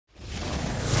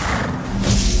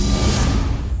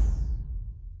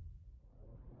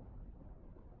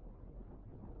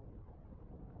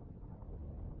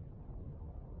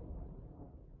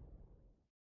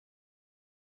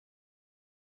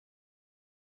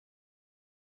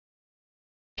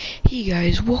Hey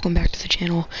guys, welcome back to the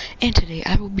channel, and today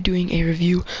I will be doing a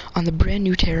review on the brand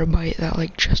new Terrorbyte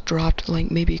that just dropped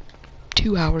maybe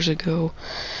 2 hours ago,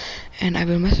 and I've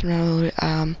been messing around a little bit.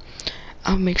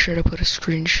 I'll make sure to put a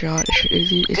screenshot.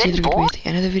 It's either going to be at the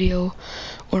end of the video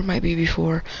or it might be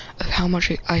before of how much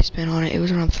I spent on it. It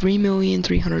was around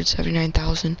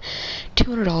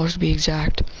 $3,379,200 to be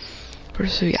exact.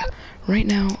 So yeah, right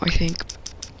now I think,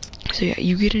 so yeah,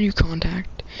 you get a new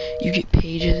contact, you get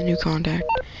Paige as a new contact,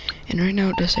 and right now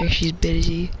it does say she's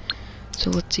busy. So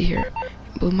let's see here,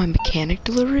 will my mechanic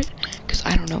deliver it? Because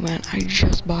I don't know, man, I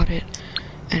just bought it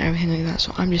and everything like that,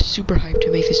 so I'm just super hyped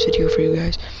to make this video for you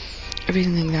guys,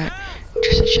 everything like that,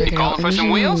 just to check it out. And there's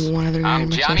only one other guy in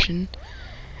my session,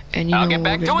 and you know what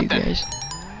we're gonna do, guys.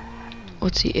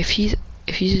 Let's see, if he's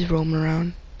just roaming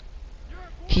around,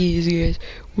 he is, guys,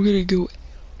 we're gonna go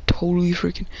totally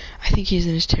freaking, I think he's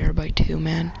in his Terrorbyte too,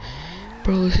 man.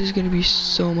 Bro, this is gonna be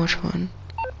so much fun.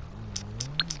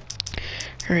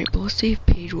 Alright, but let's see if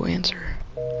Paige will answer.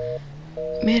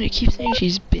 Man, it keeps saying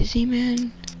she's busy,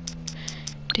 man.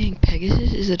 Dang,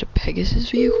 Pegasus? Is it a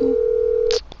Pegasus vehicle?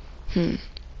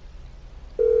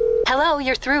 Hello,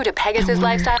 you're through to Pegasus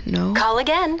Lifestyle. No. Call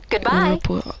again. Goodbye.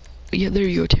 Yeah, there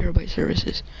you go, Terrorbyte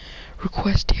services.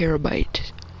 Request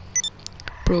Terrorbyte.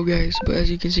 Bro, guys, but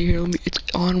as you can see here, it's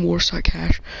on Warstock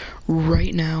Cash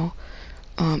right now.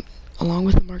 Along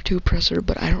with the Mark II oppressor,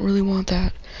 but I don't really want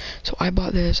that, so I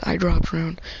bought this. I dropped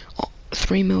around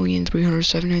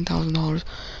 $3,379,000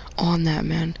 on that,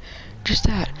 man. Just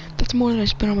that's more than I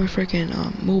spent on my freaking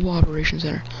mobile operations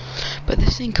center. But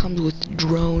this thing comes with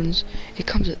drones, it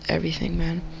comes with everything,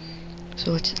 man.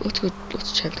 So let's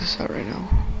check this out right now.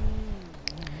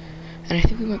 And I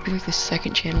think we might be like the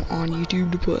second channel on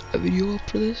YouTube to put a video up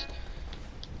for this,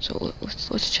 so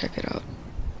let's check it out.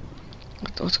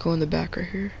 Let's go in the back right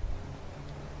here.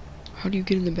 How do you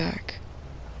get in the back?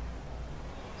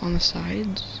 On the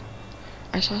sides?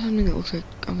 I saw something that looks like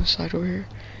on the side over here.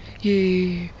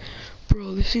 Yay!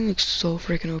 Bro, this thing looks so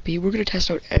freaking OP. We're gonna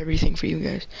test out everything for you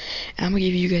guys, and I'm gonna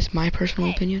give you guys my personal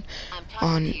opinion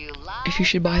on if you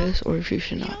should buy this or if you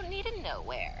should not. You don't need to know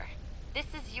where. This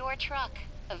is your truck,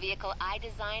 a vehicle I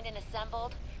designed and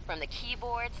assembled, from the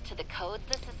keyboards to the codes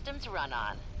the systems run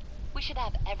on. We should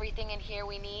have everything in here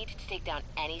we need to take down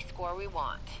any score we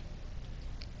want.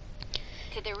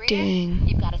 To the rear,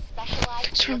 you've got a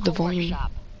specialized vehicle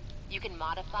workshop. You can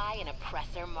modify an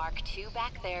Oppressor Mark II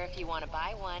back there if you want to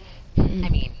buy one. I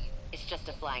mean, it's just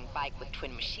a flying bike with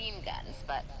twin machine guns,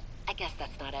 but I guess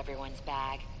that's not everyone's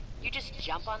bag. You just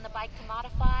jump on the bike to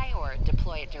modify or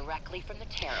deploy it directly from the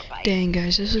Terrorbyte. Dang,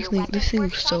 guys, this thing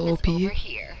looks so OP. Over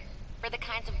here. For the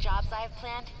kinds of jobs I have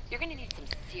planned, you're gonna need some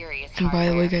serious And by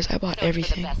the way, hardware. guys, I bought So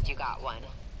everything. for the best, you got one.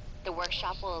 The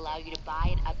workshop will allow you to buy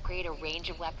and upgrade a range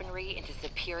of weaponry into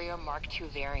superior Mark II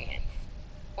variants.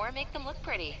 Or make them look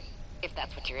pretty, if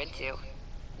that's what you're into.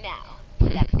 Now,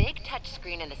 that big touch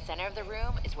screen in the center of the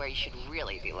room is where you should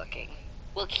really be looking.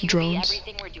 We'll QB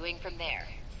everything we're doing from there.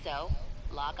 So,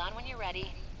 log on when you're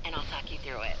ready, and I'll talk you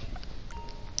through it.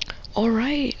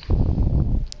 Alright.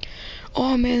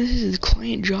 Oh man, this is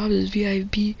client jobs as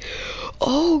VIP.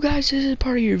 Oh guys, this is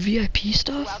part of your VIP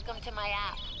stuff? Welcome to my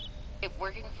app. If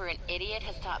working for an idiot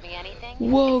has taught me anything,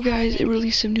 whoa guys, it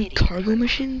released some new cargo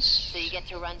missions. So you get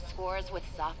to run scores with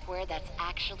software that's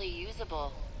actually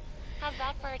usable. How's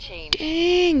that for a change?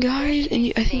 Dang guys,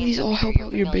 and I think these all help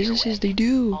out your businesses, they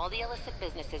do. All the illicit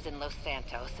businesses in Los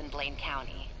Santos and Blaine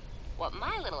County. What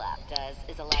my little app does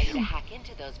is allow you to hack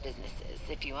into those businesses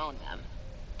if you own them.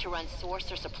 To run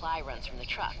source or supply runs from the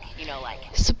truck, you know, like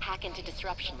hack into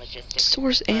disruption logistics.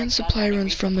 Source and supply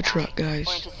runs from the truck, guys.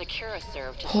 Or into secure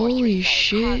serve to holy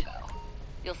shit.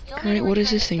 Alright, what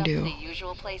does this thing do?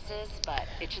 Places, but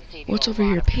it should save what's over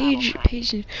here? Paige,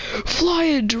 fly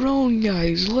a drone,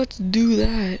 guys. Let's do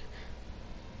that.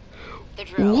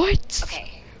 What?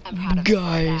 Okay, I'm proud of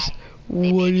guys,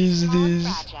 what is this?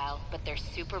 Fragile, but they're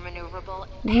super maneuverable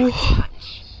and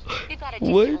punch. We've got a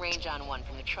decent range on one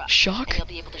from the truck. Shock? And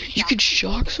be able to you could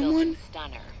shock someone?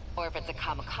 Stunner. Or if it's a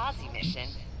kamikaze mission,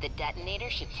 the detonator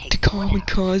should take the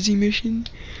kamikaze mission?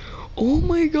 Oh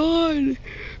my god.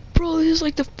 Bro, this is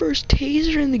like the first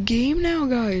taser in the game now,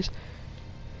 guys.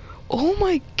 Oh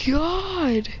my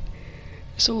god.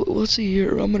 So, let's see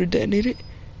here. I'm gonna detonate it.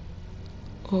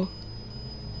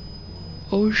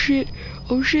 Oh shit.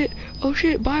 Oh shit. Oh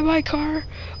shit. Bye-bye, car.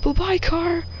 Bye-bye,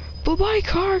 car. Bye-bye,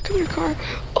 car. Come here, car.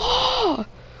 Oh!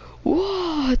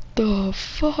 What the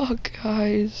fuck,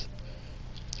 guys?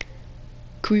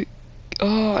 Can we...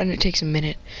 Oh, and it takes a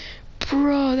minute.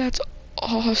 Bro, that's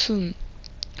awesome.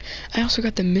 I also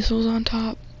got the missiles on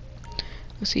top.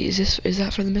 Let's see, is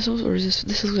that for the missiles, or is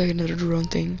this looks like another drone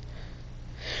thing?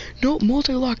 No,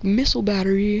 multi-lock missile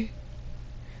battery.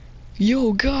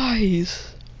 Yo,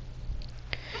 guys.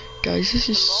 Guys, this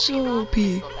is so OP.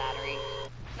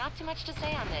 Not too much to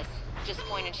say on this. Just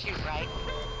point and shoot, right?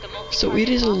 So it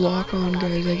is a lock-on,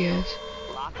 guys, I guess.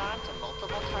 Lock on to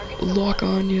multiple targets. Lock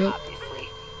on, yep. Obviously.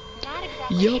 Not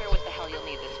exactly Yep. sure what the hell you'll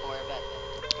need this for, but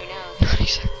who knows? Not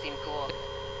exactly. Seem cool.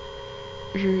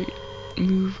 Sure,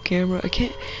 move camera. I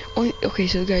can't. Only okay.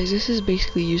 So guys, this is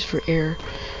basically used for air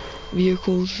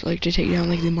vehicles, like to take down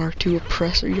like the Mark II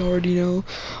oppressor. You already know.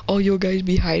 All you guys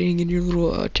be hiding in your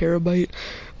little Terrorbyte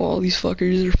while all these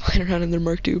fuckers are flying around in their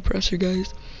Mark II oppressor,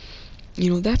 guys. You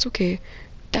know that's okay.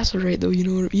 That's alright though. You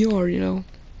know, you already know.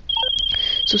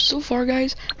 So far,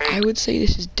 guys, I would say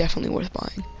this is definitely worth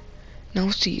buying. Now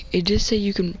let's see. It did say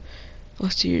you can.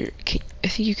 Let's see. I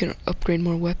think you can upgrade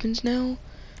more weapons now.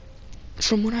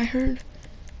 From what I heard,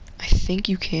 I think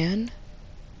you can.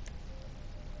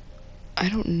 I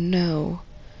don't know.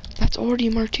 That's already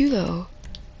a Mark II though.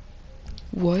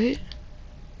 What?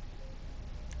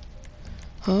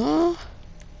 Huh?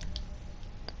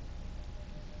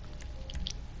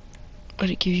 Did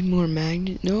it give you more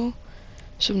magnet? No.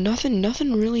 So nothing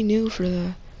really new for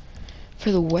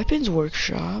the weapons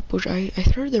workshop, which I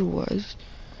heard there was.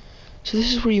 So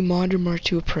this is where you mod your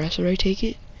Mark II oppressor, I take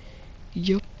it?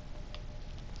 Yup.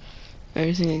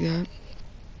 Everything like that.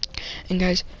 And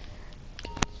guys,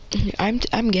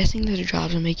 I'm guessing that the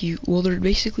jobs will make you, well, you're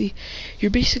basically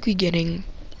getting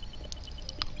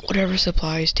whatever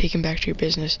supplies taken back to your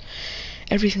business,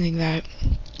 everything like that.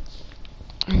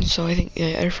 And so I think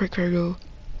air freight cargo,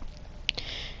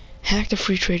 hack the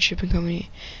free trade shipping company,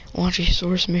 launch a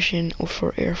source mission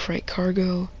for air freight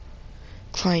cargo,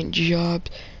 client jobs.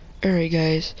 Alright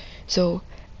guys, so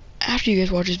after you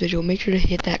guys watch this video, make sure to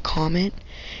hit that comment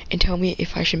and tell me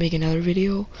if I should make another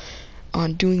video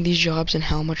on doing these jobs and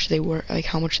how much they work, like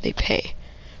how much they pay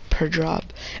per job.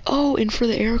 Oh, and for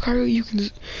the air cargo, you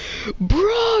can,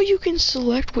 bro, you can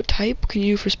select what type can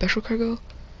you do for special cargo.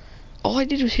 All I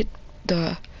did was hit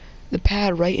the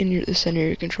pad right in the center of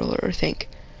your controller, or I think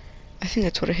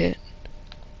that's what I hit.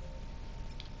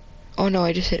 Oh no,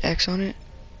 I just hit X on it.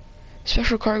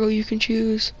 Special cargo you can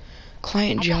choose.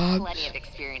 Client jobs,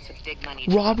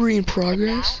 robbery in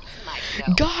progress.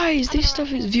 Guys, this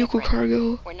stuff is vehicle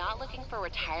cargo,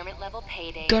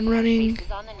 gun running.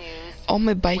 All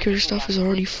my biker stuff is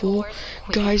already full.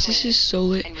 Guys, this is so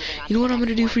lit. You know what I'm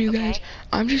gonna do for you guys?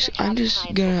 I'm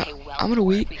gonna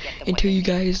wait until you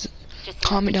guys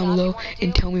comment down below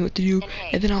and tell me what to do,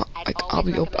 and then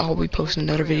I'll be posting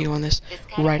another video on this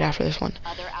right after this one.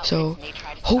 So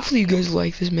hopefully you guys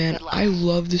like this, man. I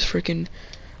love this freaking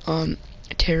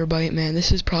Terrorbyte, man.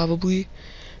 This is probably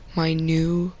my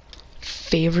new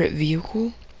favorite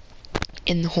vehicle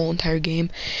in the whole entire game.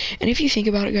 And if you think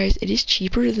about it, guys, it is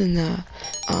cheaper than the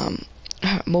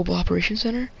mobile operations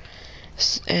center,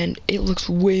 and it looks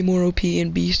way more OP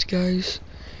and beast, guys.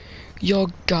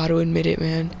 Y'all gotta admit it,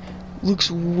 man.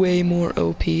 Looks way more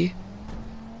OP.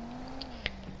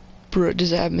 Bro,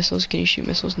 does it have missiles? Can you shoot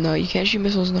missiles? No, you can't shoot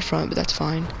missiles in the front, but that's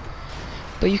fine.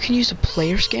 But you can use a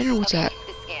player scanner. What's that?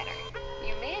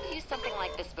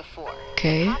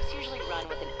 Okay. Cops usually run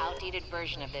with an outdated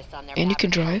version of this on their and you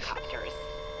can drive. Helicopters.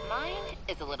 Mine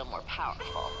is a little more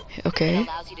powerful. Okay. It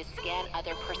allows you to scan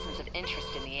other persons of interest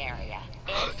in the area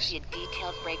and see a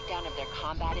detailed breakdown of their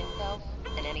combat info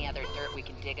and any other dirt we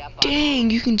can dig up.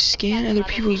 Dang, you can scan other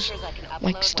people's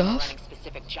like stuff.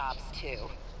 Specific jobs too.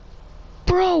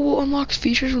 Bro, we'll unlock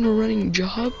features when we're running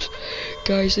jobs.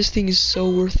 Guys, this thing is so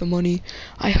worth the money.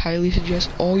 I highly suggest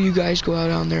all you guys go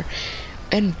out on there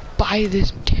and buy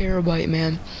this Terrorbyte,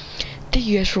 man. Thank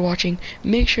you guys for watching.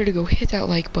 Make sure to go hit that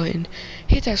like button,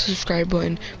 hit that subscribe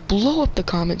button, blow up the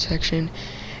comment section,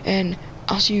 and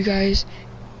I'll see you guys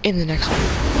in the next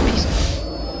one. Peace out.